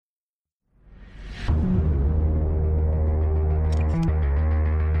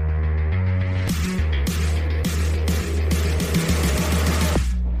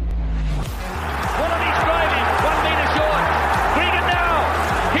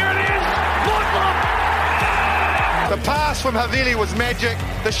pass from Havili was magic.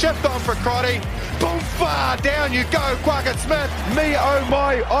 The shift on for Crotty. Boom, far down you go, Quackett Smith. Me, oh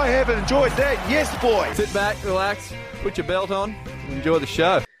my, I have enjoyed that. Yes, boy. Sit back, relax, put your belt on, and enjoy the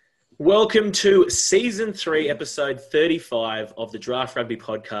show. Welcome to Season 3, Episode 35 of the Draft Rugby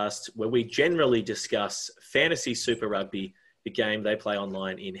podcast, where we generally discuss fantasy Super Rugby, the game they play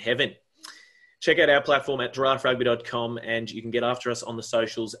online in heaven. Check out our platform at draftrugby.com, and you can get after us on the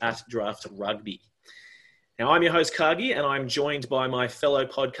socials at Draft Rugby. Now, I'm your host, Kargi, and I'm joined by my fellow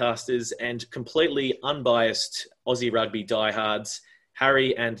podcasters and completely unbiased Aussie rugby diehards,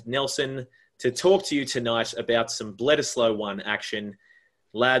 Harry and Nelson, to talk to you tonight about some Bledisloe 1 action.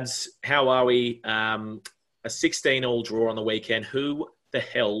 Lads, how are we? A 16-all draw on the weekend. Who the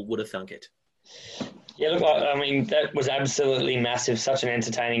hell would have thunk it? Yeah, look, I mean, that was absolutely massive. Such an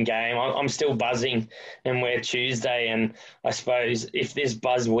entertaining game. I'm still buzzing, and we're Tuesday, and I suppose if this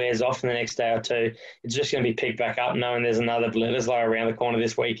buzz wears off in the next day or two, it's just going to be picked back up knowing there's another Bledisloe around the corner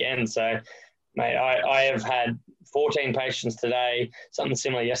this weekend. So, mate, I have had 14 patients today, something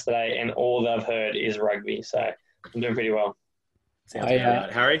similar yesterday, and all I've heard is rugby. So I'm doing pretty well. Sounds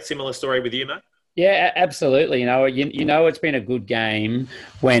right. Harry, similar story with you, mate? Yeah, absolutely. You know, it's been a good game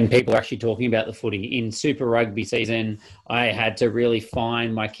when people are actually talking about the footy. In Super Rugby season, I had to really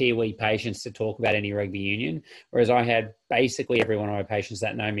find my Kiwi patients to talk about any rugby union, whereas I had basically every one of my patients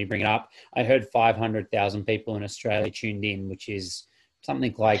that know me bring it up. I heard 500,000 people in Australia tuned in, which is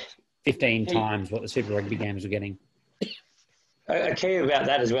something like 15 times what the Super Rugby games were getting. A key about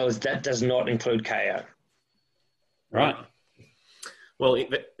that as well is that does not include KO. Right. Well,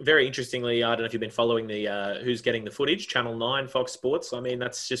 very interestingly, I don't know if you've been following the Who's Getting the Footage, Channel 9, Fox Sports. I mean,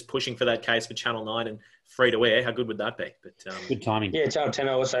 that's just pushing for that case for Channel 9 and free to air. How good would that be? But good timing. Yeah, Channel 10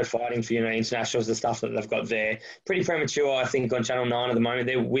 are also fighting for, internationals, the stuff that they've got there. Pretty premature, I think, on Channel 9 at the moment.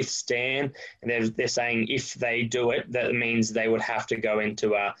 They're with Stan, and they're saying if they do it, that means they would have to go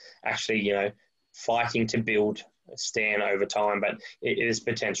into actually, fighting to build Stan over time. But it is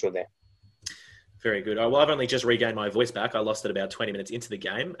potential there. Very good. Well, I've only just regained my voice back. I lost it about 20 minutes into the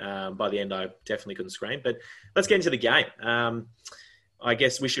game. By the end, I definitely couldn't scream. But let's get into the game. I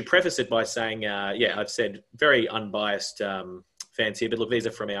guess we should preface it by saying, I've said very unbiased fans here. But look, these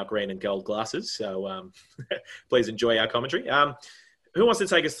are from our green and gold glasses. So please enjoy our commentary. Who wants to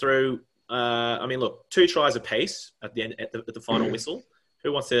take us through? Look, 2 tries apiece at the end at the final whistle.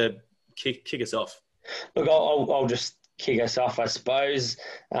 Who wants to kick us off? Look, I'll just kick us off, I suppose.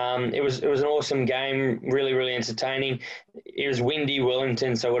 It was an awesome game, really, really entertaining. It was windy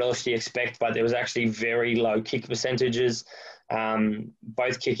Wellington, so what else do you expect? But there was actually very low kick percentages.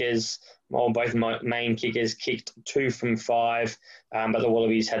 Both main kickers kicked 2 from 5, but the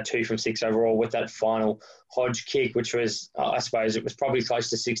Wallabies had 2 from 6 overall with that final Hodge kick, which was, I suppose, it was probably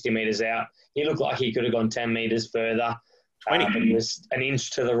close to 60 metres out. He looked like he could have gone 10 metres further. 20. But he was an inch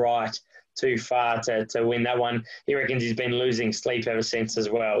to the right. Too far to win that one. He reckons he's been losing sleep ever since as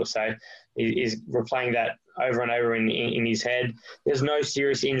well. So he's replaying that over and over in his head. There's no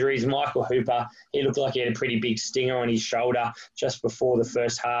serious injuries. Michael Hooper, he looked like he had a pretty big stinger on his shoulder just before the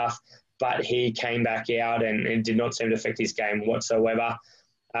first half, but he came back out and it did not seem to affect his game whatsoever.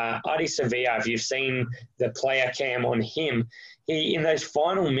 Adi Sevilla, if you've seen the player cam on him, he in those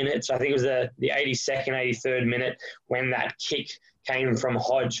final minutes, I think it was the 82nd, 83rd minute, when that kick came from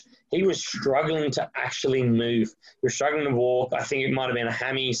Hodge, he was struggling to actually move. He was struggling to walk. I think it might have been a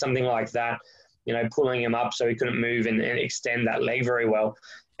hammy, something like that, pulling him up so he couldn't move and extend that leg very well.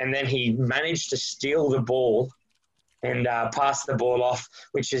 And then he managed to steal the ball and pass the ball off,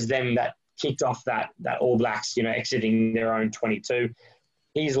 which is then that kicked off that All Blacks, exiting their own 22.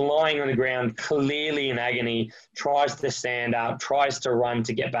 He's lying on the ground, clearly in agony, tries to stand up, tries to run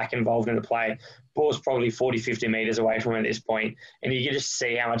to get back involved in the play. Ball's probably 40, 50 metres away from him at this point, and you can just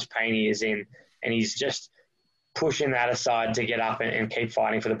see how much pain he is in, and he's just pushing that aside to get up and keep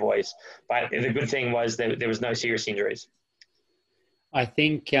fighting for the boys. But the good thing was that there was no serious injuries. I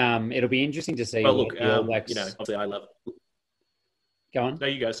think it'll be interesting to see. Well, look, obviously I love it. Go on. No,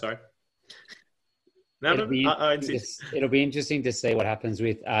 you go, sorry. It'll be interesting to see what happens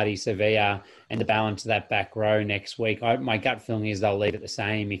with Adi Sevilla and the balance of that back row next week. My gut feeling is they'll leave it the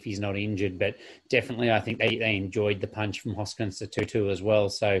same if he's not injured, but definitely I think they enjoyed the punch from Hoskins to Tutu as well.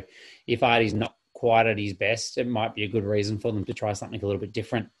 So if Adi's not quite at his best, it might be a good reason for them to try something a little bit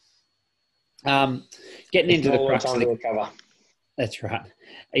different. Getting into the crux of the recover. That's right.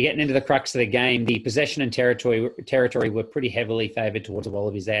 Getting into the crux of the game, the possession and territory were pretty heavily favoured towards the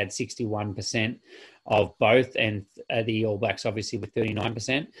Wallabies. They had 61% of both, and the All Blacks obviously with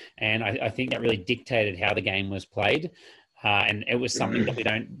 39%. And I think that really dictated how the game was played. And it was something that we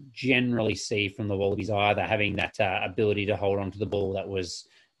don't generally see from the Wallabies either, having that ability to hold on to the ball that was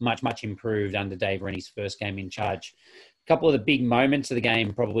much, much improved under Dave Rennie's first game in charge. A couple of the big moments of the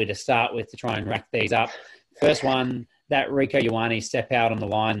game, probably to start with, to try and rack these up. First one, that Rico Ioane step out on the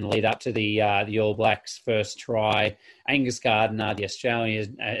line and lead up to the All Blacks' first try. Angus Gardner, the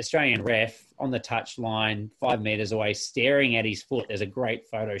Australian ref, on the touch line, 5 metres away, staring at his foot. There's a great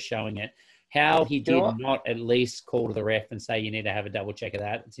photo showing it. How he did not at least call to the ref and say, you need to have a double check of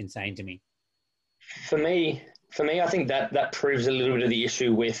that, it's insane to me. For me, I think that proves a little bit of the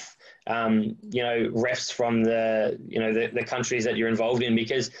issue with, refs from the countries that you're involved in,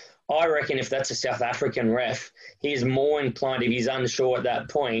 because I reckon if that's a South African ref, he's more inclined, if he's unsure at that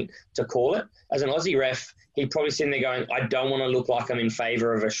point, to call it. As an Aussie ref, he'd probably sitting there going, I don't want to look like I'm in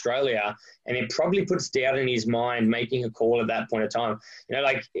favour of Australia. And it probably puts doubt in his mind making a call at that point of time.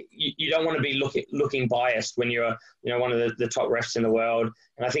 You don't want to be looking biased when you're, one of the top refs in the world.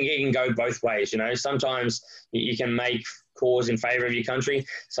 And I think it can go both ways. Sometimes you can make calls in favour of your country.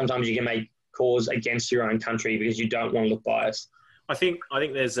 Sometimes you can make calls against your own country because you don't want to look biased. I think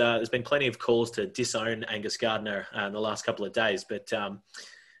there's been plenty of calls to disown Angus Gardner in the last couple of days, but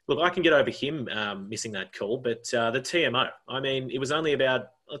look, I can get over him missing that call, but the TMO, I mean, it was only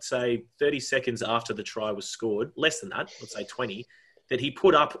about, let's say, 30 seconds after the try was scored, less than that, let's say 20, that he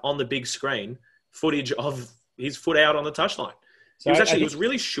put up on the big screen footage of his foot out on the touchline. So it was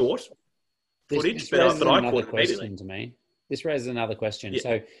really short footage, but I caught it immediately. To me. This raises another question. Yeah.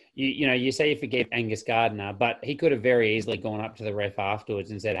 So, you say you forgive Angus Gardner, but he could have very easily gone up to the ref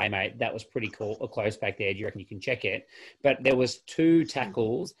afterwards and said, hey, mate, that was pretty close back there. Do you reckon you can check it? But there was 2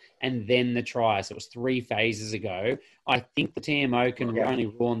 tackles and then the try. So it was 3 phases ago. I think the TMO can only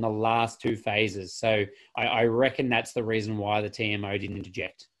rule on the last 2 phases. So I reckon that's the reason why the TMO didn't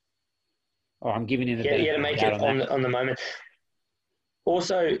interject. Or I'm giving it a to make it on the moment.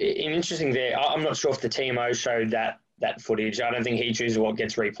 Also, interesting there, I'm not sure if the TMO showed that footage. I don't think he chooses what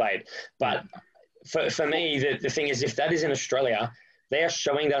gets replayed. But for me, the thing is, if that is in Australia, they are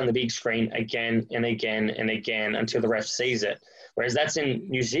showing that on the big screen again and again and again until the ref sees it. Whereas that's in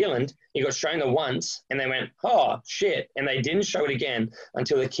New Zealand, you got shown the once and they went, oh, shit. And they didn't show it again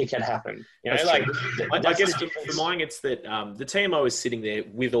until the kick had happened. I guess for mine, it's that the TMO is sitting there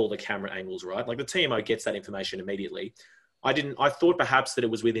with all the camera angles, right? Like the TMO gets that information immediately. I thought perhaps that it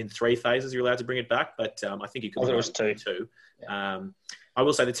was within 3 phases you're allowed to bring it back, but I think you could. It was 2. Yeah. I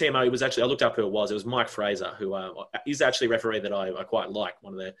will say the TMO, it was actually, I looked up who it was. It was Mike Fraser, who is actually a referee that I quite like.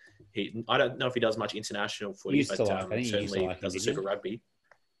 I don't know if he does much international footy, but certainly does the Super Rugby.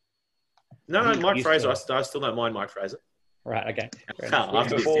 No, Mike Fraser. I still don't mind Mike Fraser. Right, okay.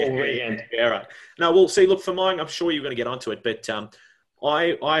 After this weekend. Yeah, right. No, well, see, look, for mine, I'm sure you're going to get onto it, but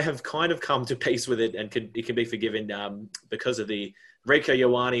I have kind of come to peace with it, and it can be forgiven because of the Rico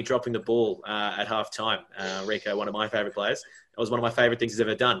Ioane dropping the ball at half time. Rico, one of my favourite players. That was one of my favourite things he's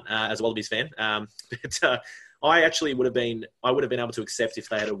ever done as a Wallabies fan. But I actually would have been able to accept if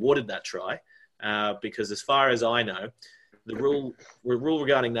they had awarded that try, because as far as I know, the rule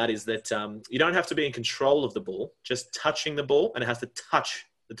regarding that is that you don't have to be in control of the ball, just touching the ball, and it has to touch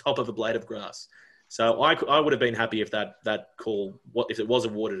the top of a blade of grass. So I would have been happy if that call, if it was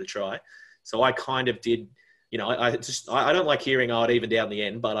awarded a try. So I kind of did, I don't like hearing, it evened out in the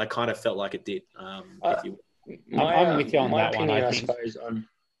end, but I kind of felt like it did. I'm with you on that opinion, one.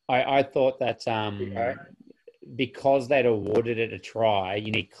 I thought that because they'd awarded it a try,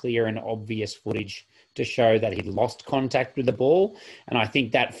 you need clear and obvious footage to show that he'd lost contact with the ball. And I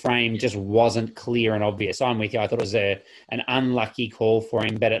think that frame just wasn't clear and obvious. I'm with you. I thought it was an unlucky call for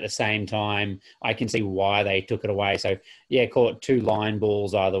him, but at the same time, I can see why they took it away. So, yeah, call it 2 line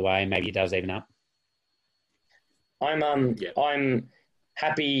balls either way. Maybe it does even up. I'm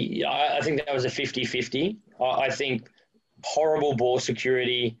happy. I think that was a 50-50. I think horrible ball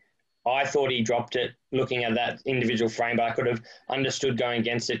security. I thought he dropped it looking at that individual frame, but I could have understood going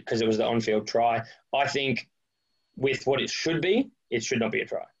against it because it was the on-field try. I think with what it should not be a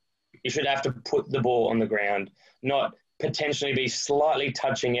try. You should have to put the ball on the ground, not potentially be slightly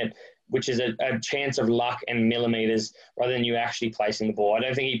touching it, which is a chance of luck and millimetres rather than you actually placing the ball. I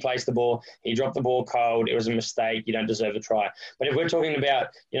don't think he placed the ball. He dropped the ball cold. It was a mistake. You don't deserve a try. But if we're talking about,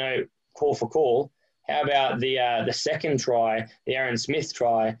 call for call, how about the second try, the Aaron Smith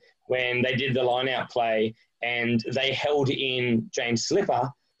try, when they did the line-out play and they held in James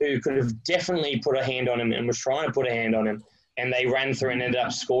Slipper, who could have definitely put a hand on him and was trying to put a hand on him, and they ran through and ended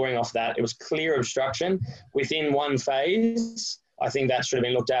up scoring off that. It was clear obstruction within 1 phase. I think that should have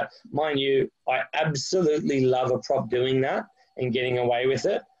been looked at. Mind you, I absolutely love a prop doing that and getting away with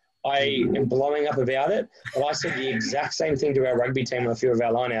it. I am blowing up about it, but I said the exact same thing to our rugby team on a few of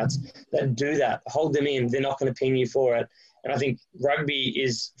our lineouts. That do that. Hold them in. They're not going to ping you for it. And I think rugby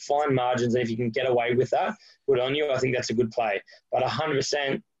is fine margins, and if you can get away with that, good on you. I think that's a good play. But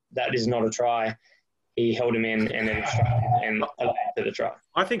 100%, that is not a try. He held him in and then allowed to the try.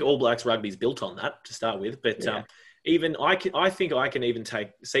 I think All Blacks rugby is built on that to start with, but even I think I can even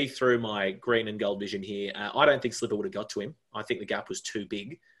see through my green and gold vision here. I don't think Slipper would have got to him. I think the gap was too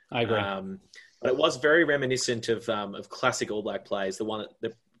big. I agree. But it was very reminiscent of classic All Black plays. The one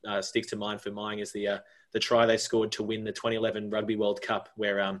that sticks to mind for mine is the try they scored to win the 2011 Rugby World Cup,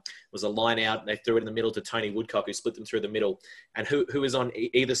 where it was a line out. They threw it in the middle to Tony Woodcock, who split them through the middle. And who was on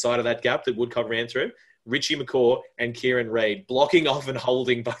either side of that gap that Woodcock ran through? Richie McCaw and Kieran Reid, blocking off and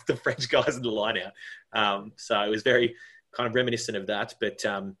holding both the French guys in the line out. So it was very kind of reminiscent of that. But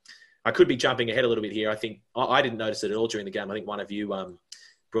I could be jumping ahead a little bit here. I think I didn't notice it at all during the game. I think one of you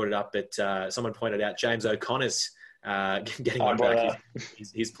brought it up, but someone pointed out James O'Connor's getting one back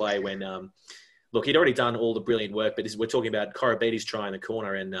his play when, look, he'd already done all the brilliant work, but we're talking about Korobiti's try in the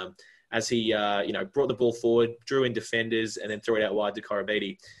corner. And as he, brought the ball forward, drew in defenders, and then threw it out wide to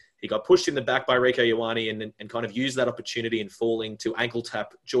Korobiti, he got pushed in the back by Rieko Ioane and kind of used that opportunity in falling to ankle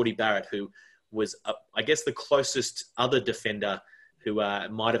tap Geordie Barrett, who was, I guess, the closest other defender who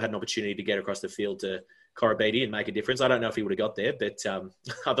might have had an opportunity to get across the field to Korobiti and make a difference. I don't know if he would have got there, but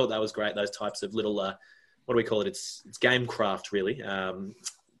I thought that was great. Those types of little, what do we call it? It's game craft, really.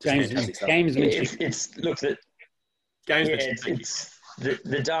 Gamesmanship. It's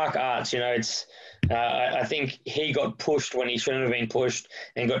the dark arts. It's. I think he got pushed when he shouldn't have been pushed,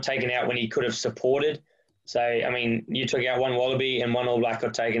 and got taken out when he could have supported. So, I mean, you took out one Wallaby and one All Black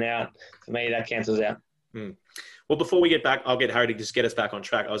got taken out. For me, that cancels out. Well, before we get back, I'll get Harry to just get us back on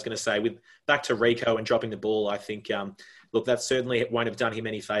track. I was going to say, back to Rieko and dropping the ball, I think, look, that certainly won't have done him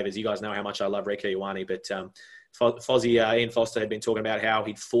any favours. You guys know how much I love Rieko Ioane, but Ian Foster had been talking about how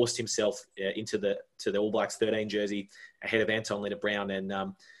he'd forced himself into the All Blacks 13 jersey ahead of Anton Linder-Brown,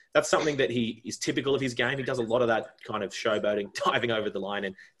 and that's something that he is typical of his game. He does a lot of that kind of showboating, diving over the line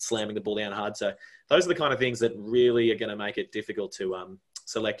and slamming the ball down hard. So those are the kind of things that really are going to make it difficult to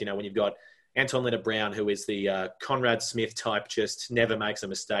select, when you've got Anton Linder-Brown, who is the Conrad Smith type, just never makes a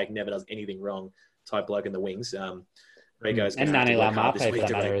mistake, never does anything wrong type bloke in the wings. Rieko's and Nani Lamape for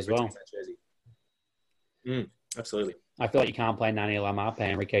that matter as well. Absolutely. I feel like you can't play Nani Lamape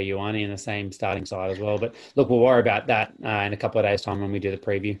and Rieko Ioane in the same starting side as well. But look, we'll worry about that in a couple of days' time when we do the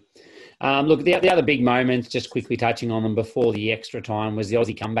preview. Look, the other big moments, just quickly touching on them before the extra time, was the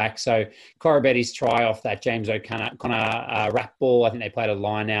Aussie comeback. So Korobiti's try off that James O'Connor wrap ball. I think they played a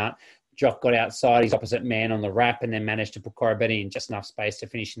line out. Jock got outside his opposite man on the wrap and then managed to put Korobiti in just enough space to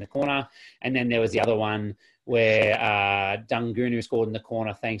finish in the corner. And then there was the other one where Dungunu scored in the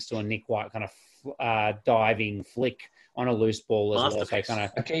corner thanks to a Nick White kind of diving flick on a loose ball as well. So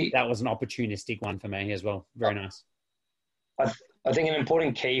that was an opportunistic one for me as well. Very nice. I think an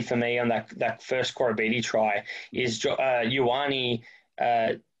important key for me on that first Korobiti try is Ioane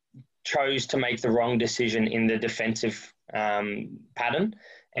chose to make the wrong decision in the defensive pattern.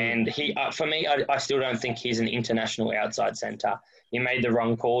 And he, for me, I still don't think he's an international outside centre. He made the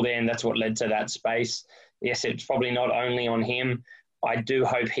wrong call there, and that's what led to that space. Yes, it's probably not only on him. I do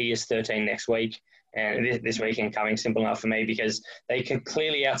hope he is 13 next week. And this weekend coming simple enough for me, because they can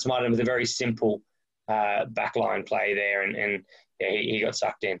clearly outsmart him with a very simple backline play there, and he got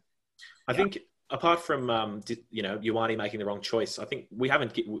sucked in. I think apart from Ioane making the wrong choice, I think we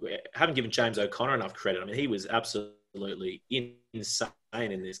haven't given James O'Connor enough credit. I mean, he was absolutely insane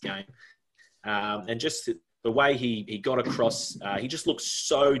in this game, and just the way he got across, he just looked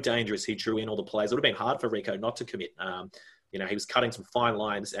so dangerous. He drew in all the plays. It would have been hard for Rieko not to commit. He was cutting some fine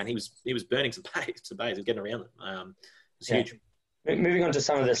lines, and he was burning some bays and getting around them. It was huge. Moving on to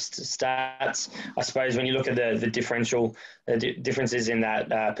some of the stats, I suppose when you look at the differences in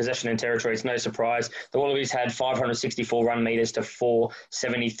that possession and territory, it's no surprise. The Wallabies had 564 run metres to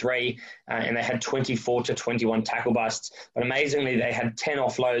 473, and they had 24 to 21 tackle busts. But amazingly, they had 10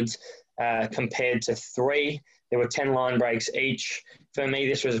 offloads compared to 3. There were 10 line breaks each. For me,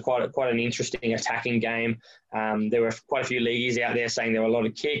 this was quite an interesting attacking game. There were quite a few leagueies out there saying there were a lot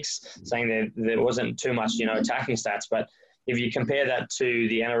of kicks, saying there wasn't too much, attacking stats. But if you compare that to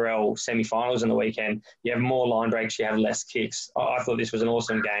the NRL semi-finals on the weekend, you have more line breaks, you have less kicks. I thought this was an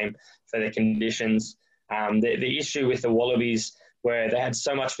awesome game for the conditions. The issue with the Wallabies, where they had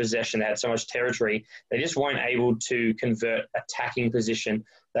so much possession, they had so much territory, they just weren't able to convert attacking position,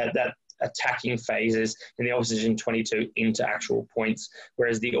 that attacking phases in the opposition 22 into actual points.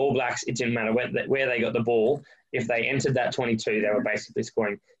 Whereas the All Blacks, it didn't matter where they got the ball. If they entered that 22, they were basically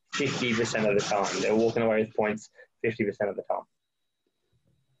scoring 50% of the time. They're walking away with points 50% of the time.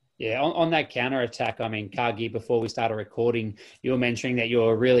 Yeah, on that counter-attack, I mean, Kagi, before we started recording, you were mentioning that you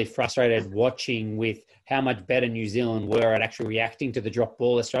were really frustrated watching with how much better New Zealand were at actually reacting to the drop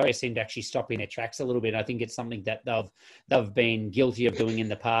ball. Australia seemed to actually stop in their tracks a little bit. I think it's something that they've been guilty of doing in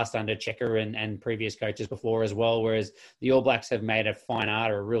the past under Checker and previous coaches before as well, whereas the All Blacks have made a fine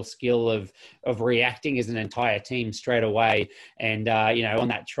art or a real skill of reacting as an entire team straight away. And, on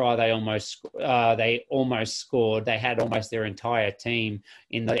that try, they almost scored. They had almost their entire team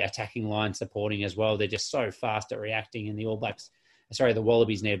in the attacking line supporting as well. They're just so fast at reacting, and the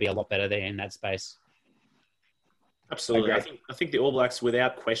Wallabies need to be a lot better there in that space. Absolutely. I think the All Blacks,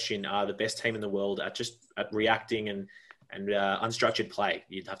 without question, are the best team in the world at reacting and unstructured play,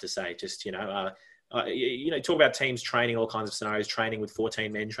 you'd have to say. Just, talk about teams training all kinds of scenarios, training with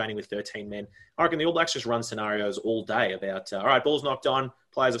 14 men, training with 13 men. I reckon the All Blacks just run scenarios all day about, all right, ball's knocked on,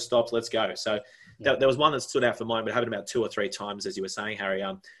 players have stopped, let's go. So there was one that stood out for mine, but it happened about 2 or 3 times, as you were saying, Harry.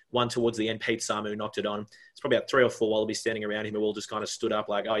 One towards the end, Pete Samu knocked it on. It's probably about 3 or 4 Wallabies standing around him who all just kind of stood up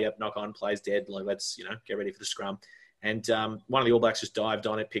like, oh, yep, knock on, play's dead. Like, let's, get ready for the scrum. And one of the All Blacks just dived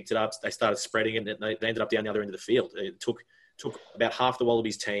on it, picked it up. They started spreading it, and they ended up down the other end of the field. It took about half the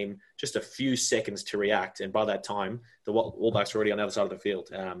Wallabies team just a few seconds to react, and by that time, the All Blacks were already on the other side of the field.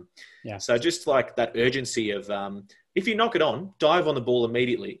 So just like that urgency of if you knock it on, dive on the ball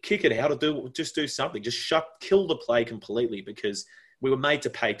immediately, kick it out, or do something. Just kill the play completely, because we were made to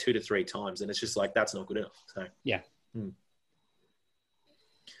pay 2 to 3 times, and it's just like that's not good enough. So yeah.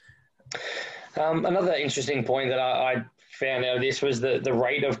 Another interesting point that I found out of this was the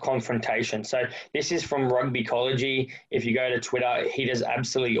rate of confrontation. So this is from Rugbycology. If you go to Twitter, he does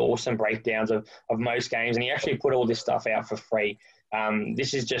absolutely awesome breakdowns of most games, and he actually put all this stuff out for free.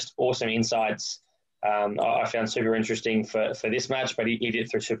 This is just awesome insights. I found super interesting for this match, but he did it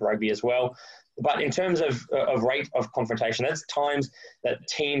through Super Rugby as well. But in terms of rate of confrontation, that's times that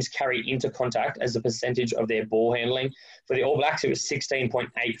teams carry into contact as a percentage of their ball handling. For the All Blacks, it was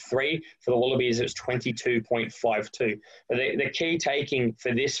 16.83. For the Wallabies, it was 22.52. But the key taking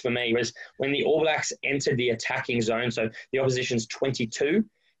for this for me was when the All Blacks entered the attacking zone, so the opposition's 22,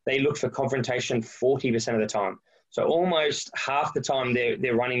 they looked for confrontation 40% of the time. So almost half the time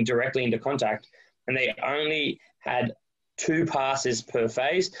they're running directly into contact, and they only had 2 passes per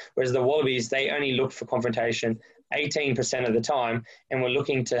phase, whereas the Wallabies, they only looked for confrontation 18% of the time, and were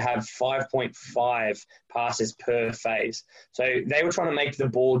looking to have 5.5 passes per phase. So they were trying to make the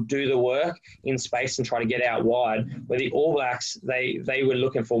ball do the work in space and try to get out wide, where the All Blacks, they were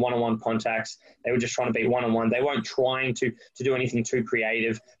looking for one-on-one contacts. They were just trying to be one-on-one. They weren't trying to do anything too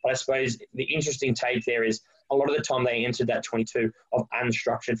creative. But I suppose the interesting take there is a lot of the time they entered that 22 of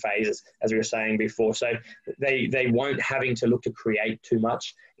unstructured phases, as we were saying before. So they weren't having to look to create too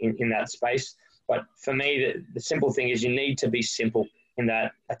much in that space. But for me, the simple thing is you need to be simple in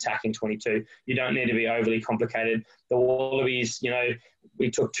that attacking 22. You don't need to be overly complicated. The Wallabies, we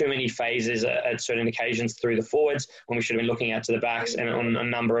took too many phases at certain occasions through the forwards when we should have been looking out to the backs, and on a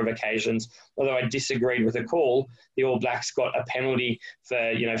number of occasions. Although I disagreed with the call, the All Blacks got a penalty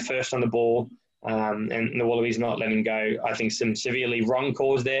for, first on the ball, and the Wallabies not letting go. I think some severely wrong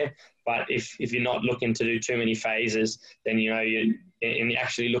calls there. But if you're not looking to do too many phases, then, you're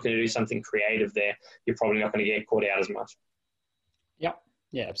actually looking to do something creative there, you're probably not going to get caught out as much. Yep.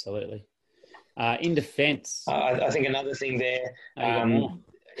 Yeah, absolutely. In defence, I think another thing there,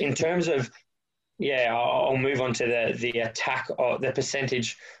 in terms of, I'll move on to the attack, or the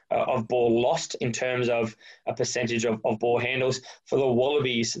percentage of ball lost in terms of a percentage of ball handles. For the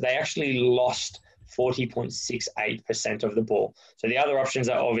Wallabies, they actually lost 40.68% of the ball. So the other options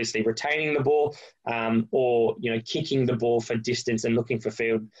are obviously retaining the ball, or kicking the ball for distance and looking for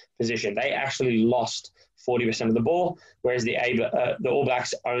field position. They actually lost 40% of the ball, whereas the All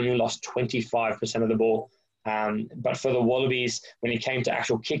Blacks only lost 25% of the ball. But for the Wallabies, when it came to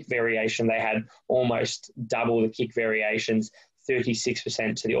actual kick variation, they had almost double the kick variations,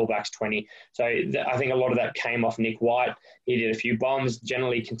 36% to the All Blacks 20. So I think a lot of that came off Nick White. He did a few bombs,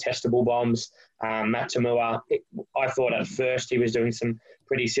 generally contestable bombs. Matt Tamua, I thought at first he was doing some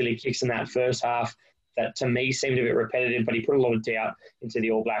pretty silly kicks in that first half that to me seemed a bit repetitive, but he put a lot of doubt into the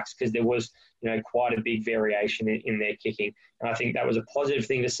All Blacks because there was, quite a big variation in their kicking. And I think that was a positive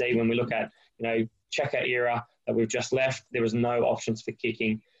thing to see when we look at, Checker era that we've just left. There was no options for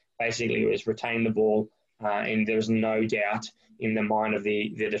kicking. Basically, it was retain the ball, and there was no doubt in the mind of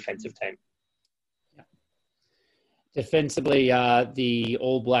the defensive team. Defensively, the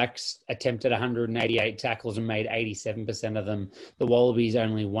All Blacks attempted 188 tackles and made 87% of them. The Wallabies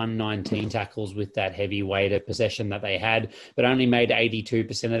only won 19 tackles with that heavy weight of possession that they had, but only made 82%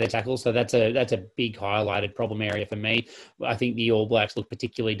 of their tackles. So that's a big highlighted problem area for me. I think the All Blacks looked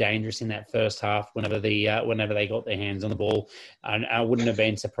particularly dangerous in that first half whenever they got their hands on the ball. And I wouldn't have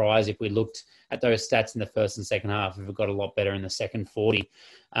been surprised if we looked at those stats in the first and second half if it got a lot better in the second 40.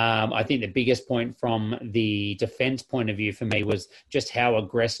 I think the biggest point from the defence point of view for me was just how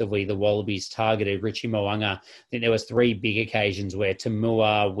aggressively the Wallabies targeted Richie Mo'unga. I think there was 3 big occasions where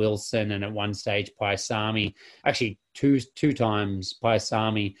Tamua, Wilson, and at one stage Paisami, actually two times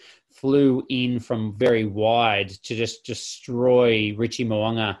Paisami, flew in from very wide to just destroy Richie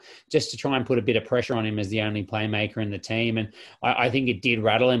Mo'unga, just to try and put a bit of pressure on him as the only playmaker in the team. And I think it did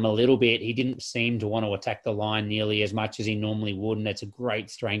rattle him a little bit. He didn't seem to want to attack the line nearly as much as he normally would, and that's a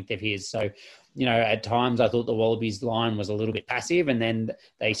great strength of his. So, at times I thought the Wallabies line was a little bit passive, and then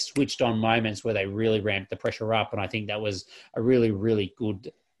they switched on moments where they really ramped the pressure up, and I think that was a really, really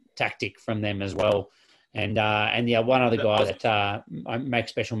good tactic from them as well. And one other guy that I make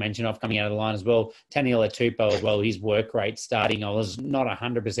special mention of coming out of the line as well, Taniela Tupou as well, his work rate starting. I was not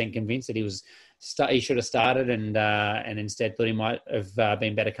 100% convinced that he should have started and instead thought he might have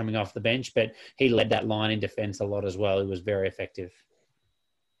been better coming off the bench, but he led that line in defence a lot as well. He was very effective.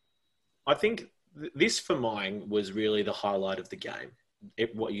 I think this for mine was really the highlight of the game,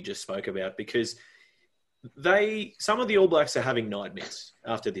 what you just spoke about, because some of the All Blacks are having nightmares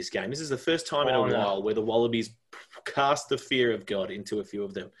after this game. This is the first time in a while where the Wallabies cast the fear of God into a few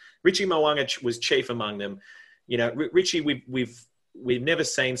of them. Richie Mo'unga was chief among them. Richie, we've never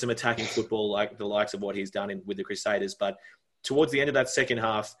seen some attacking football like the likes of what he's done with the Crusaders, but towards the end of that second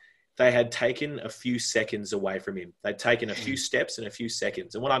half, they had taken a few seconds away from him. They'd taken a few steps and a few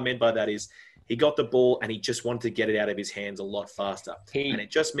seconds. And what I meant by that is he got the ball and he just wanted to get it out of his hands a lot faster. And it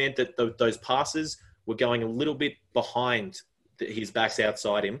just meant that those passes were going a little bit behind his backs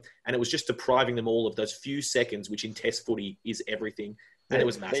outside him, and it was just depriving them all of those few seconds, which in Test footy is everything. And it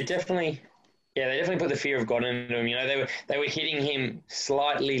was massive. They definitely put the fear of God into him. They were hitting him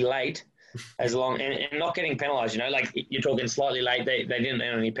slightly late, and not getting penalised. Like you're talking slightly late. They didn't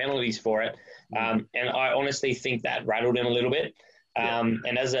earn any penalties for it, and I honestly think that rattled him a little bit.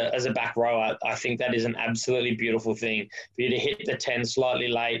 And as a back rower, I think that is an absolutely beautiful thing for you to hit the 10 slightly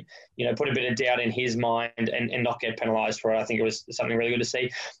late, put a bit of doubt in his mind and not get penalised for it. I think it was something really good to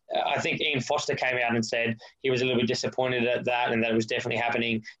see. I think Ian Foster came out and said he was a little bit disappointed at that and that it was definitely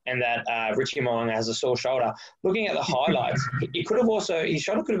happening, and that Richie Mo'unga has a sore shoulder. Looking at the highlights, his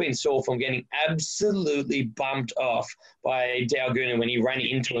shoulder could have been sore from getting absolutely bumped off by Dauguna when he ran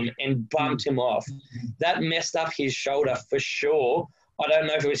into him and bumped him off. That messed up his shoulder for sure. I don't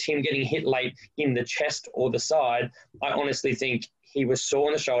know if it was him getting hit late in the chest or the side. I honestly think he was sore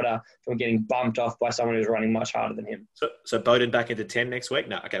on the shoulder from getting bumped off by someone who's running much harder than him. So Bowden back into 10 next week?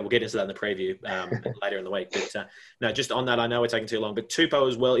 No, okay, we'll get into that in the preview later in the week. But no, just on that, I know we're taking too long, but Tupou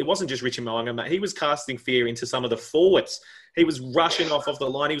as well, it wasn't just Richie Mo'unga, he was casting fear into some of the forwards. He was rushing off the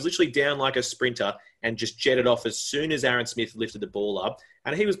line. He was literally down like a sprinter and just jetted off as soon as Aaron Smith lifted the ball up.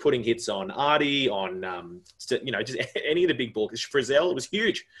 And he was putting hits on Artie, on, just any of the big balls. Frizzell, it was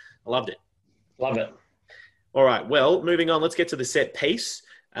huge. I loved it. Love it. All right, well, moving on, let's get to the set piece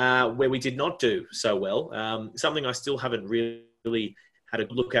where we did not do so well. Something I still haven't really had a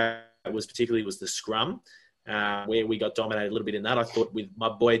look at was the scrum, where we got dominated a little bit in that. I thought with my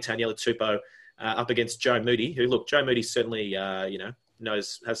boy Taniela Tupou up against Joe Moody, Joe Moody certainly,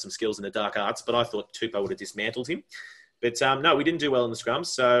 has some skills in the dark arts, but I thought Tupou would have dismantled him. But no, we didn't do well in the scrum.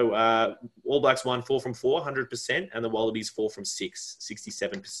 So All Blacks won 4 from 4, 100%, and the Wallabies 4 from 6,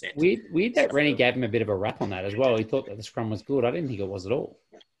 67%. Weird that Rennie gave him a bit of a rap on that as well. He thought that the scrum was good. I didn't think it was at all.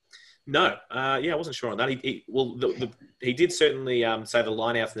 No, I wasn't sure on that. He did certainly say the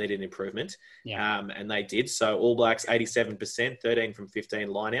lineouts needed improvement, and they did. So All Blacks 87%, 13 from 15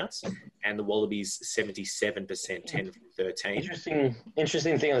 lineouts, and the Wallabies 77%, 10 from 13.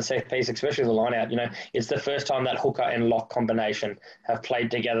 Interesting thing on the set piece, especially the lineout. It's the first time that hooker and lock combination have played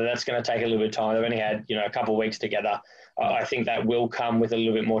together. That's going to take a little bit of time. They've only had a couple of weeks together. I think that will come with a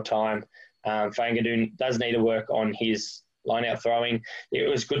little bit more time. Fangadoon does need to work on his line-out throwing. It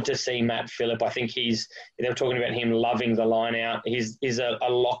was good to see Matt Phillip. I think they were talking about him loving the line-out. He's a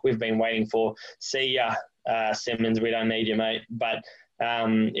lock we've been waiting for. See ya, Simmons. We don't need you, mate. But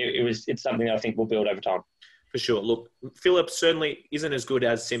it's something that I think will build over time. For sure. Look, Phillip certainly isn't as good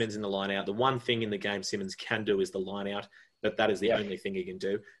as Simmons in the line-out. The one thing in the game Simmons can do is the line-out. That is the only thing he can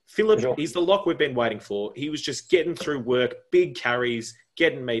do. Phillip, he's the lock we've been waiting for. He was just getting through work, big carries,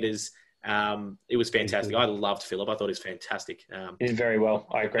 getting meters. It was fantastic. I loved Phillip. I thought he was fantastic. He did very well.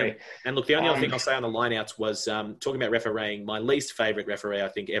 I agree. And look, the only other thing I'll say on the lineouts was talking about refereeing. My least favourite referee, I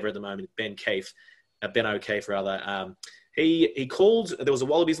think, ever at the moment, Ben O'Keefe, rather. He called. There was a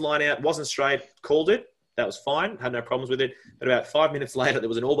Wallabies lineout, wasn't straight. Called it. That was fine. Had no problems with it. But about 5 minutes later, there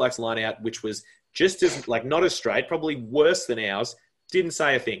was an All Blacks lineout, which was just as not as straight, probably worse than ours. Didn't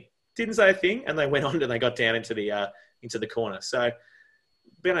say a thing. And they went on and they got down into the corner. So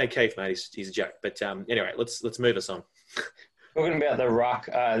Ben O'Keefe, mate, he's a joke. But anyway, let's move us on. Talking about the ruck,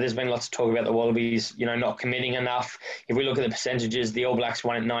 there's been lots of talk about the Wallabies, not committing enough. If we look at the percentages, the All Blacks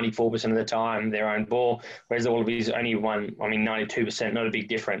won at 94% of the time their own ball, whereas the Wallabies only won, 92%, not a big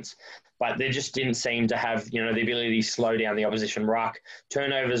difference. But they just didn't seem to have, the ability to slow down the opposition ruck.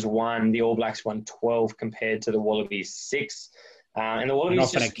 Turnovers 1, the All Blacks won 12 compared to the Wallabies 6. And the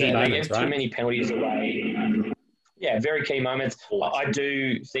Wallabies just gave too many penalties away. Yeah, very key moments. I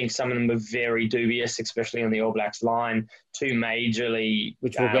do think some of them were very dubious, especially on the All Blacks line. 2 majorly,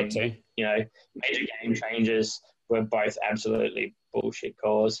 which we'll get to. Major game changes were both absolutely bullshit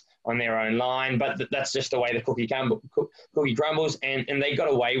calls on their own line. But that's just the way the cookie crumbles. And they got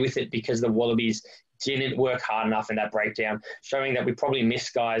away with it because the Wallabies didn't work hard enough in that breakdown, showing that we probably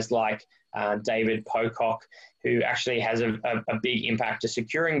missed guys like David Pocock, who actually has a big impact to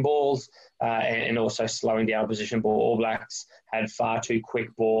securing balls and also slowing down opposition ball. All Blacks had far too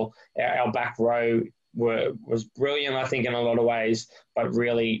quick ball. Our back row was brilliant, I think, in a lot of ways, but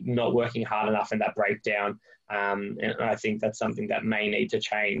really not working hard enough in that breakdown. And I think that's something that may need to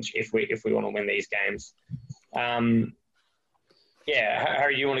change if we want to win these games. Harry,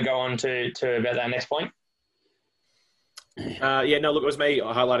 you want to go on to about that next point? Look, it was me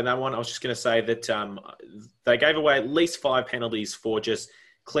highlighting that one. I was just going to say that they gave away at least 5 penalties for just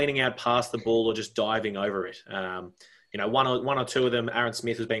cleaning out past the ball or just diving over it. One or two of them, Aaron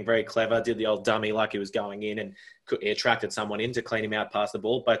Smith was being very clever, did the old dummy like he was going in and attracted someone in to clean him out past the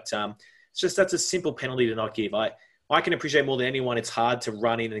ball. But that's a simple penalty to not give. I can appreciate more than anyone. It's hard to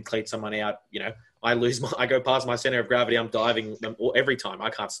run in and clean someone out. I go past my center of gravity. I'm diving every time. I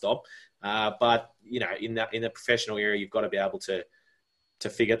can't stop. But in the professional area, you've got to be able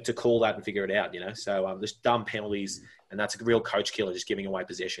to call that and figure it out. So there's dumb penalties, and that's a real coach killer, just giving away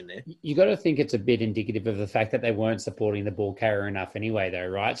possession there. You got to think it's a bit indicative of the fact that they weren't supporting the ball carrier enough anyway, though,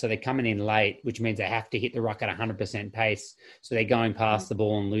 right? So they're coming in late, which means they have to hit the ruck at 100% pace. So they're going past the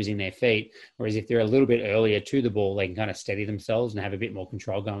ball and losing their feet. Whereas if they're a little bit earlier to the ball, they can kind of steady themselves and have a bit more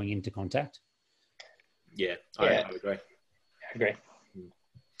control going into contact. Yeah, I agree. I agree.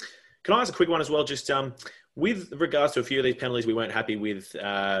 Can I ask a quick one as well? Just with regards to a few of these penalties we weren't happy with,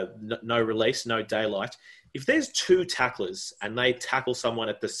 no release, no daylight. If there's 2 tacklers and they tackle someone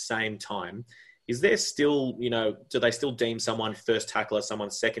at the same time, is there still, do they still deem someone first tackler,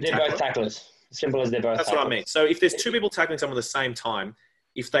 someone second tackler? They're both tacklers. Simple as they're both That's tacklers. what I mean. So if there's 2 people tackling someone at the same time,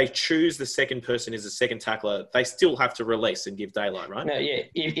 if they choose the second person as the second tackler, they still have to release and give daylight, right? No, yeah.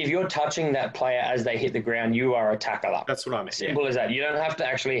 If you're touching that player as they hit the ground, you are a tackler. That's what I mean. Simple as that. You don't have to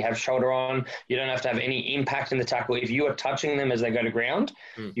actually have shoulder on. You don't have to have any impact in the tackle. If you are touching them as they go to ground,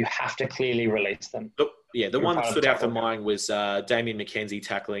 you have to clearly release them. The one that stood out for mine was Damien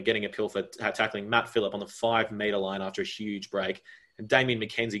McKenzie getting a pill for tackling Matt Phillip on the 5-metre line after a huge break, and Damien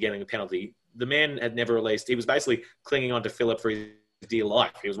McKenzie getting a penalty. The man had never released. He was basically clinging on to Phillip for his dear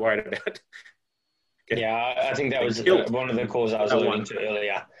life. He was worried about. Yeah, I think that was one of the calls I was alluding to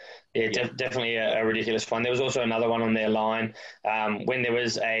earlier. Yeah, definitely a ridiculous one. There was also another one on their line when there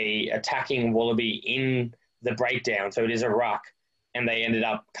was a attacking Wallaby in the breakdown. So it is a ruck, and they ended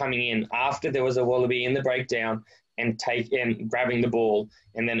up coming in after there was a Wallaby in the breakdown and grabbing the ball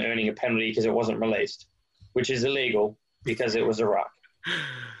and then earning a penalty because it wasn't released, which is illegal because it was a ruck.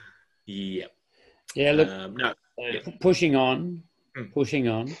 Yeah. Yeah. Look, pushing on.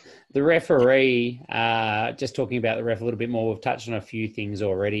 The referee, just talking about the ref a little bit more, we've touched on a few things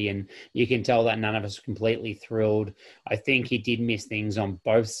already, and you can tell that none of us are completely thrilled. I think he did miss things on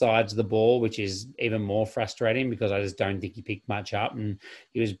both sides of the ball, which is even more frustrating because I just don't think he picked much up, and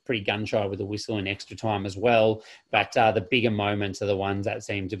he was pretty gun-shy with the whistle in extra time as well. But the bigger moments are the ones that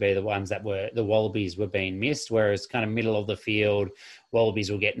seem to be the ones that were the Wallabies were being missed, whereas kind of middle of the field,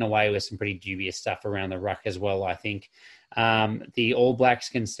 Wallabies were getting away with some pretty dubious stuff around the ruck as well, I think. The All Blacks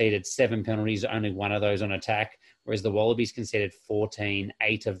conceded 7 penalties, only 1 of those on attack, whereas the Wallabies conceded 14,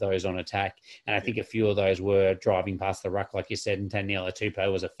 8 of those on attack. And I think a few of those were driving past the ruck, like you said, and Taniela Tupou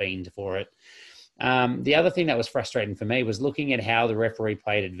was a fiend for it. The other thing that was frustrating for me was looking at how the referee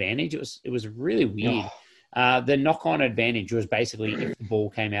played advantage. It was really weird. The knock-on advantage was basically if the ball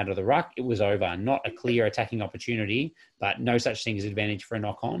came out of the ruck, it was over. Not a clear attacking opportunity, but no such thing as advantage for a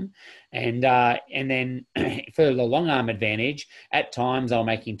knock-on. And then for the long arm advantage, at times they were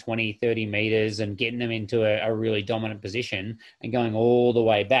making 20, 30 metres and getting them into a really dominant position and going all the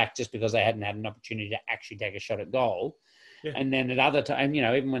way back just because they hadn't had an opportunity to actually take a shot at goal. Yeah. And then at other times,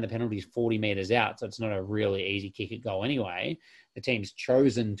 even when the penalty is 40 metres out, so it's not a really easy kick at goal anyway, the team's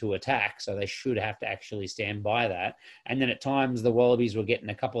chosen to attack, so they should have to actually stand by that. And then at times the Wallabies were getting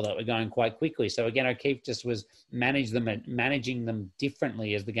a couple that were going quite quickly. So again, O'Keefe just was managing them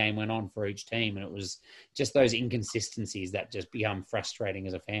differently as the game went on for each team. And it was just those inconsistencies that just become frustrating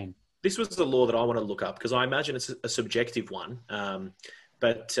as a fan. This was the law that I want to look up because I imagine it's a subjective one. I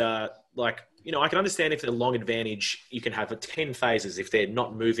can understand if they're long advantage, you can have 10 phases if they're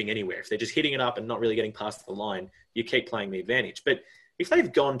not moving anywhere. If they're just hitting it up and not really getting past the line, you keep playing the advantage. But if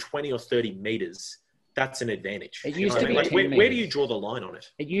they've gone 20 or 30 metres, that's an advantage. It used to be 10 where do you draw the line on it?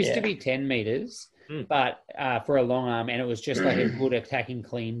 It used to be 10 metres, but for a long arm, and it was just like a good attacking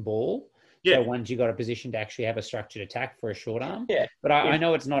clean ball. Yeah. So once you got a position to actually have a structured attack for a short arm. Yeah. But I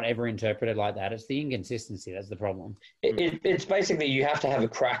know it's not ever interpreted like that. It's the inconsistency. That's the problem. It's basically you have to have a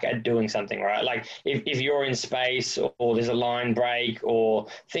crack at doing something, right? Like if you're in space or there's a line break or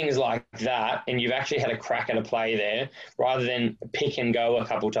things like that, and you've actually had a crack at a play there rather than pick and go a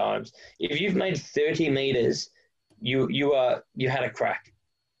couple times. If you've made 30 metres, you had a crack.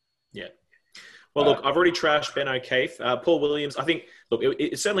 Yeah. Well, look, I've already trashed Ben O'Keefe. Paul Williams, I think, look,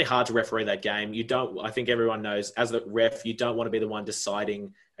 it's certainly hard to referee that game. I think everyone knows, as the ref, you don't want to be the one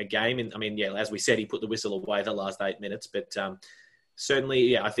deciding a game. And as we said, he put the whistle away the last 8 minutes. But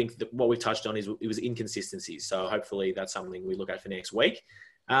certainly, I think that what we've touched on it was inconsistencies. So hopefully that's something we look at for next week.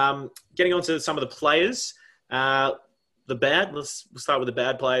 Getting on to some of the players. Let's start with the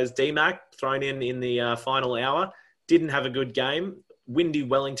bad players. D-Mac, thrown in the final hour, didn't have a good game. Windy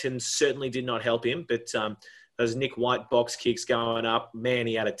Wellington certainly did not help him, but those Nick White box kicks going up, man,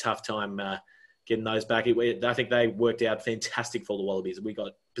 he had a tough time getting those back. I think they worked out fantastic for the Wallabies. We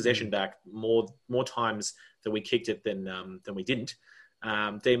got possession back more times that we kicked it than we didn't.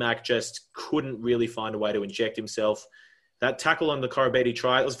 D-Mac just couldn't really find a way to inject himself. That tackle on the Korobedi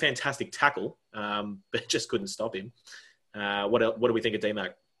try, it was a fantastic tackle, but just couldn't stop him. What do we think of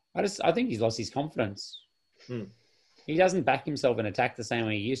D-Mac? I think he's lost his confidence. He doesn't back himself and attack the same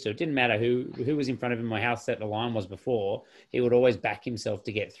way he used to. It didn't matter who was in front of him or how set the line was before. He would always back himself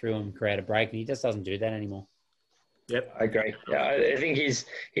to get through and create a break, and he just doesn't do that anymore. Yep, I agree. Yeah, I think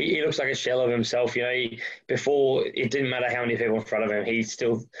he looks like a shell of himself. Before it didn't matter how many people in front of him, he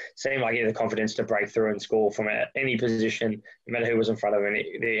still seemed like he had the confidence to break through and score from any position, no matter who was in front of him.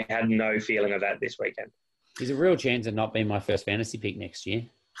 They had no feeling of that this weekend. He's a real chance of not being my first fantasy pick next year.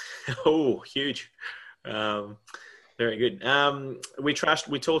 Oh, huge. Very good. We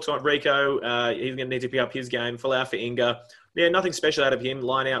talked about Rico. He's going to need to pick up his game. Folau for Inga. Yeah, nothing special out of him.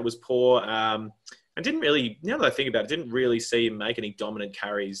 Line out was poor. And didn't really, now that I think about it, didn't really see him make any dominant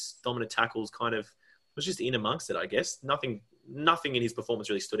carries, dominant tackles, kind of was just in amongst it, I guess. Nothing in his performance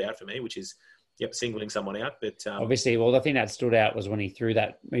really stood out for me, which is, singling someone out. But obviously, the thing that stood out was when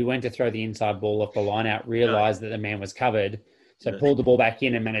he went to throw the inside ball off the line out, realised that the man was covered. So pulled the ball back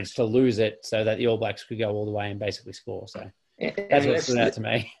in and managed to lose it so that the All Blacks could go all the way and basically score. So that's what stood out to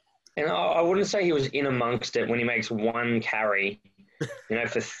me. And I wouldn't say he was in amongst it when he makes one carry,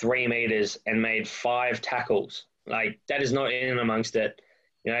 for 3 meters and made 5 tackles. Like, that is not in amongst it.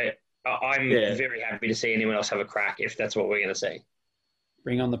 I'm very happy to see anyone else have a crack if that's what we're going to see.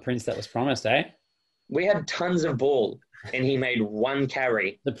 Bring on the Prince that was promised, eh? We had tons of ball and he made 1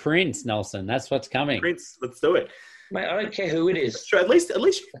 carry. The Prince, Nelson. That's what's coming. Prince, let's do it. Mate, I don't care who it is. Sure, at least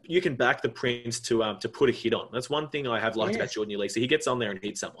you can back the Prince to put a hit on. That's one thing I have liked about Jordan Ulisi. He gets on there and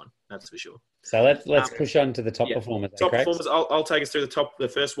hits someone. That's for sure. So let's push on to the top performers. Top performers. I'll take us through the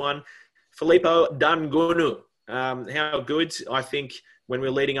first one. Filippo Dangunu. How good? I think when we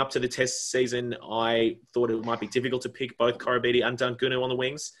were leading up to the test season, I thought it might be difficult to pick both Korobedi and Dangunu on the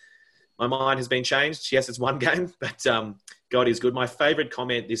wings. My mind has been changed. Yes, it's one game, but God is good. My favourite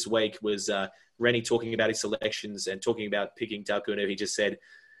comment this week was Rennie talking about his selections and talking about picking Dangunu. He just said,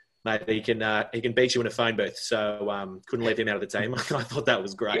 mate, he can beat you in a phone booth. So couldn't leave him out of the team. I thought that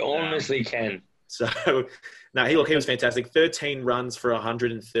was great. You honestly can. So, he was fantastic. 13 runs for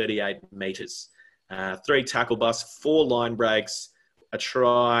 138 metres. 3 tackle busts, 4 line breaks, a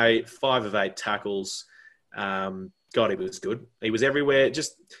try, 5 of 8 tackles. God, he was good. He was everywhere.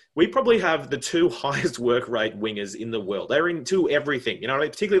 We probably have the 2 highest work rate wingers in the world. They're into everything,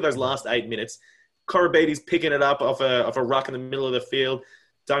 particularly those last 8 minutes. Korobedi's picking it up off a ruck in the middle of the field.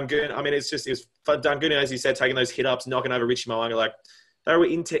 Duncan, it's Dungunu, as you said, taking those hit-ups, knocking over Richie Mo'unga, like, they were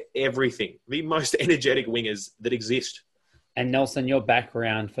into everything. The most energetic wingers that exist. And Nelson, your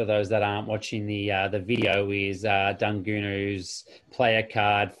background for those that aren't watching the video is Dungunu's player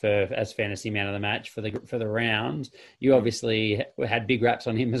card as fantasy man of the match for the round. You obviously had big raps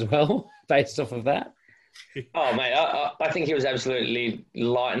on him as well, based off of that. Oh, mate, I think he was absolutely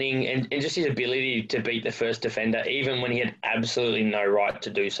lightning, and just his ability to beat the first defender, even when he had absolutely no right to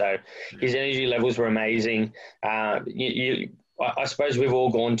do so. His energy levels were amazing. I suppose we've all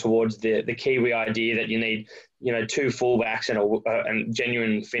gone towards the Kiwi idea that you need, two fullbacks and a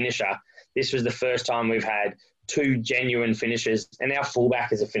genuine finisher. This was the first time we've had two genuine finishers, and our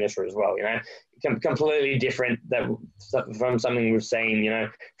fullback is a finisher as well. Completely different from something we've seen,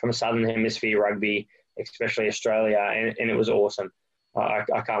 from Southern Hemisphere rugby, especially Australia, and it was awesome. I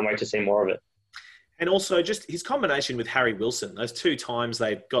can't wait to see more of it. And also just his combination with Harry Wilson, those two times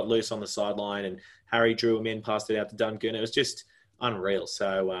they got loose on the sideline and Harry drew him in, passed it out to Duncan. It was just unreal.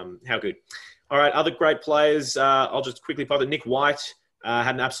 So how good. All right, other great players. I'll just quickly pop it. Nick White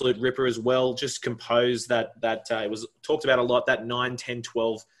had an absolute ripper as well. Just composed that it was talked about a lot, that 9, 10,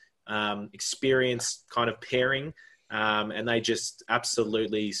 12 experience kind of pairing. And they just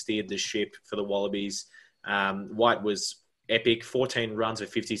absolutely steered the ship for the Wallabies. White was epic, 14 runs for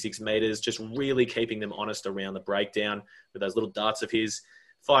 56 metres, just really keeping them honest around the breakdown with those little darts of his.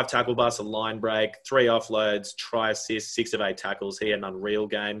 5 tackle busts, a line break, 3 offloads, try assists, 6 of 8 tackles. He had an unreal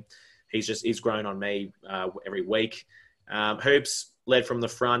game. He's grown on me every week. Hoops led from the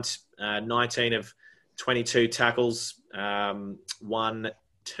front, 19 of 22 tackles, 1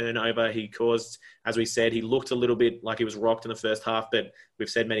 turnover he caused. As we said, he looked a little bit like he was rocked in the first half, but we've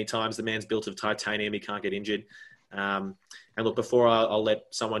said many times the man's built of titanium. He can't get injured. And look, before I'll let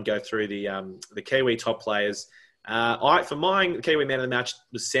someone go through the Kiwi top players, for mine, the Kiwi man of the match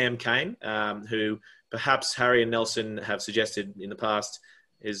was Sam Cane, who perhaps Harry and Nelson have suggested in the past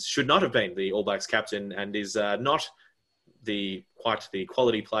should not have been the All Blacks captain and is not quite the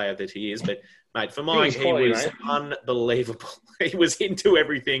quality player that he is. But mate, for mine, he was unbelievable. He was into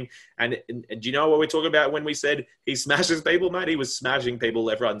everything. And do you know what we're talking about when we said he smashes people, mate? He was smashing people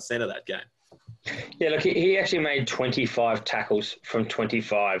left, right, and centre that game. Yeah, look, he actually made 25 tackles from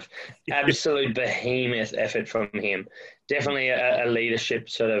 25. Absolute behemoth effort from him. Definitely a leadership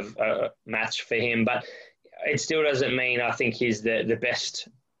sort of match for him, but it still doesn't mean I think he's the best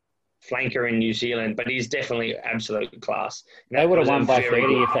flanker in New Zealand, but he's definitely absolute class. They would have won by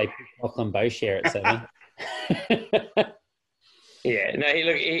 30 if they picked Lachlan Bowshare at 7. Yeah, no,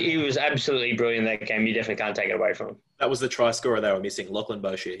 he was absolutely brilliant in that game. You definitely can't take it away from him. That was the try scorer they were missing, Lachlan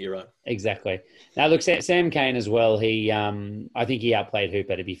Bowshare. You're right. Exactly. Now, look, Sam Cane as well. I think he outplayed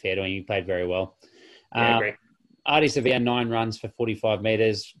Hooper, to be fair to him. He played very well. I agree. Artie Sevilla, 9 runs for 45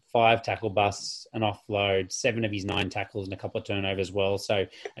 metres, 5 tackle busts, an offload, 7 of his 9 tackles and a couple of turnovers as well. So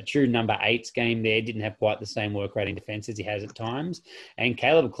a true number 8's game there. Didn't have quite the same work rate in defence as he has at times. And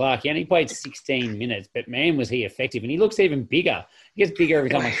Caleb Clark, he only played 16 minutes, but man, was he effective. And he looks even bigger. He gets bigger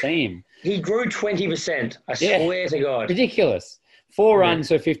every time I see him. He grew 20%. I swear to God. Ridiculous. 4 runs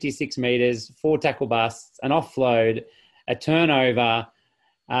for 56 metres, 4 tackle busts, an offload, a turnover,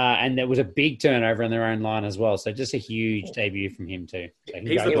 and there was a big turnover in their own line as well. So just a huge debut from him too. So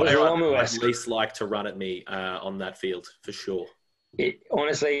he's the player I'd least like to run at me on that field, for sure.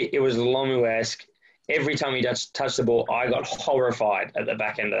 Honestly, it was Lomu-esque. Every time he touched the ball, I got horrified at the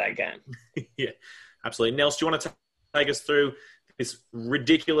back end of that game. Yeah, absolutely. Nels, do you want to take us through this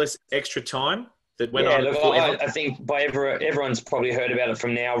ridiculous extra time that went on? Look, I think by everyone's probably heard about it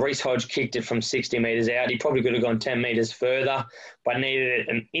from now. Reece Hodge kicked it from 60 metres out. He probably could have gone 10 metres further, but needed it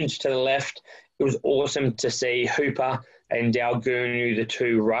an inch to the left. It was awesome to see Hooper and Dalgunu, the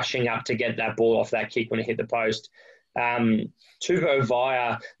two, rushing up to get that ball off that kick when it hit the post. Tupo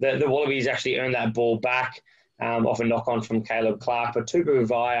Vaya, the Wallabies actually earned that ball back off a knock-on from Caleb Clark, but Tupo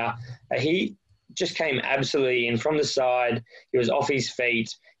Vaya, he just came absolutely in from the side. He was off his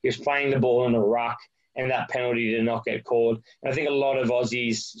feet. He was playing the ball in a ruck, and that penalty did not get called. And I think a lot of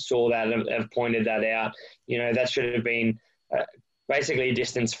Aussies saw that and have pointed that out. That should have been basically a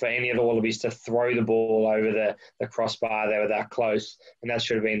distance for any of the Wallabies to throw the ball over the crossbar. They were that close, and that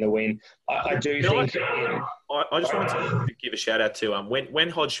should have been the win. I do think... I just wanted to give a shout-out to when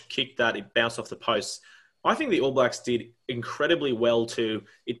Hodge kicked that, it bounced off the posts. I think the All Blacks did incredibly well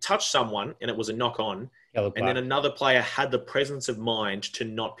it touched someone and it was a knock-on, and then another player had the presence of mind to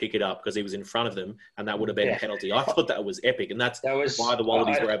not pick it up because he was in front of them, and that would have been a penalty. I thought that was epic, and that's why the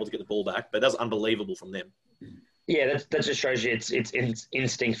Wallabies were able to get the ball back, but that was unbelievable from them. Yeah, that just shows you it's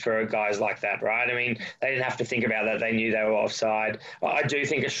instinct for guys like that, right? I mean, they didn't have to think about that. They knew they were offside. I do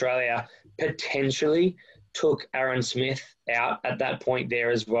think Australia potentially took Aaron Smith out at that point there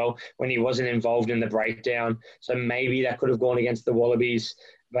as well when he wasn't involved in the breakdown. So maybe that could have gone against the Wallabies,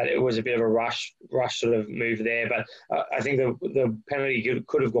 but it was a bit of a rush sort of move there. But I think the penalty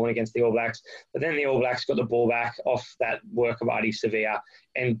could have gone against the All Blacks. But then the All Blacks got the ball back off that work of Adi Sevilla.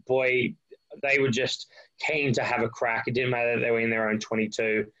 And boy, they were just keen to have a crack. It didn't matter that they were in their own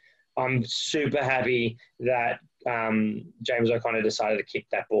 22. I'm super happy that James O'Connor decided to kick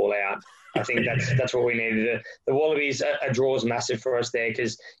that ball out. I think that's what we needed. The Wallabies, a draw is massive for us there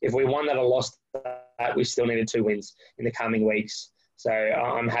because if we won that or lost that, we still needed 2 wins in the coming weeks. So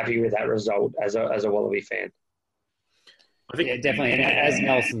I'm happy with that result as a Wallaby fan. I think, yeah, definitely. And as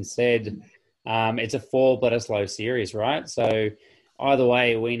Nelson said, it's a 4 Bledisloe series, right? So either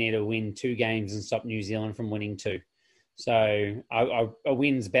way, we need to win 2 games and stop New Zealand from winning 2. So a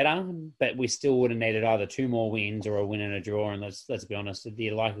win's better, but we still would have needed either 2 more wins or a win and a draw. And let's be honest, the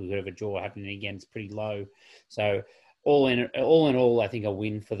likelihood of a draw happening again is pretty low. So all in all, I think a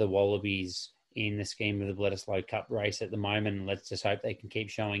win for the Wallabies in the scheme of the Bledisloe Cup race at the moment. Let's just hope they can keep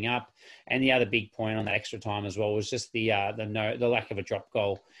showing up. And the other big point on that extra time as well was just the lack of a drop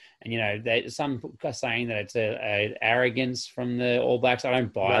goal. And, some are saying that it's a arrogance from the All Blacks. I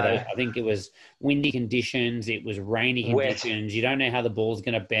don't buy that. I think it was windy conditions. It was rainy conditions. Wet. You don't know how the ball's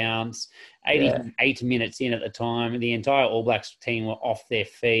going to bounce. 88 minutes in at the time, the entire All Blacks team were off their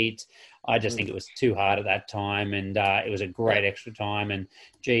feet. I just think it was too hard at that time, and it was a great extra time. And,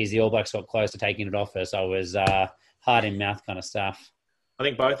 geez, the All Blacks got close to taking it off us. I was heart in mouth kind of stuff. I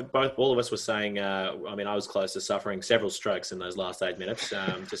think all of us were saying, I was close to suffering several strokes in those last 8 minutes.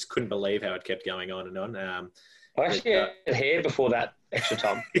 Just couldn't believe how it kept going on and on. I actually had hair before that extra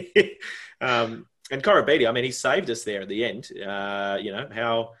time. And Korobedi, he saved us there at the end.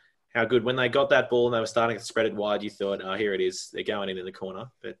 How good. When they got that ball and they were starting to spread it wide, you thought, oh, here it is. They're going in the corner.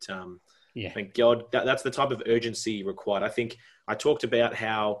 But thank God, that's the type of urgency required. I think I talked about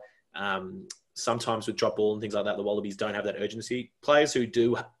how sometimes with drop ball and things like that, the Wallabies don't have that urgency. Players who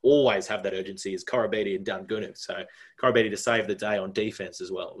do always have that urgency is Korobedi and Dungunu. So Korobedi to save the day on defense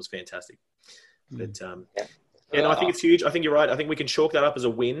as well. It was fantastic. But I think it's huge. I think you're right. I think we can chalk that up as a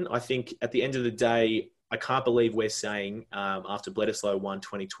win. I think at the end of the day, I can't believe we're saying after Bledisloe won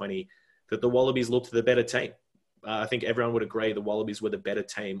 2020 that the Wallabies looked the better team. I think everyone would agree the Wallabies were the better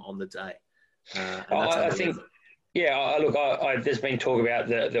team on the day. I think... Yeah, look, there's been talk about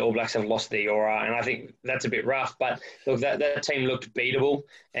the All Blacks have lost the aura, and I think that's a bit rough. But look, that team looked beatable,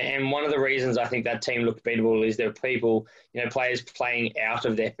 and one of the reasons I think that team looked beatable is there were people, players playing out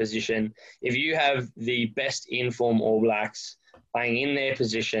of their position. If you have the best in-form All Blacks playing in their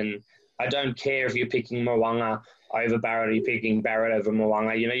position, I don't care if you're picking Mo'unga over Barrett or you're picking Barrett over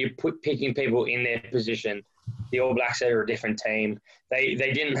Mo'unga. You're picking people in their position. The All Blacks are a different team. They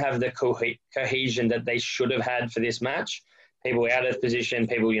didn't have the cohesion that they should have had for this match. People out of position,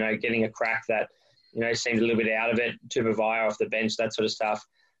 people, getting a crack that, seemed a little bit out of it, Tupavaya off the bench, that sort of stuff.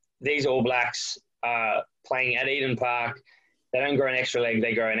 These All Blacks are playing at Eden Park. They don't grow an extra leg,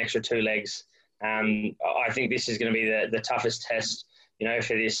 they grow an extra 2 legs. I think this is going to be the toughest test,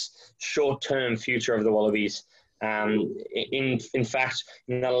 for this short-term future of the Wallabies. In fact,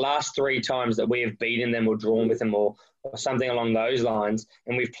 in the last 3 times that we have beaten them or drawn with them or something along those lines,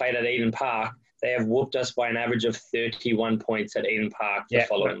 and we've played at Eden Park, they have whooped us by an average of 31 points at Eden Park.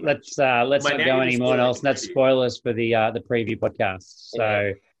 Let's not go any more else. That's spoilers for the preview podcast.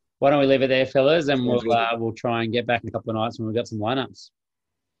 So why don't we leave it there, fellas, and we'll try and get back in a couple of nights when we've got some lineups.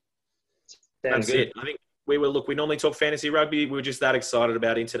 That's it. I think we normally talk fantasy rugby. We were just that excited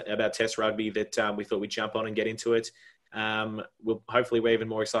about Test rugby that we thought we'd jump on and get into it. Hopefully we're even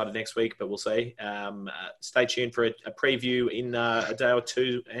more excited next week, but we'll see. Stay tuned for a preview in a day or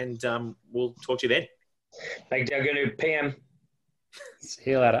 2, and we'll talk to you then. Thank you. PM.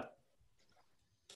 See you later.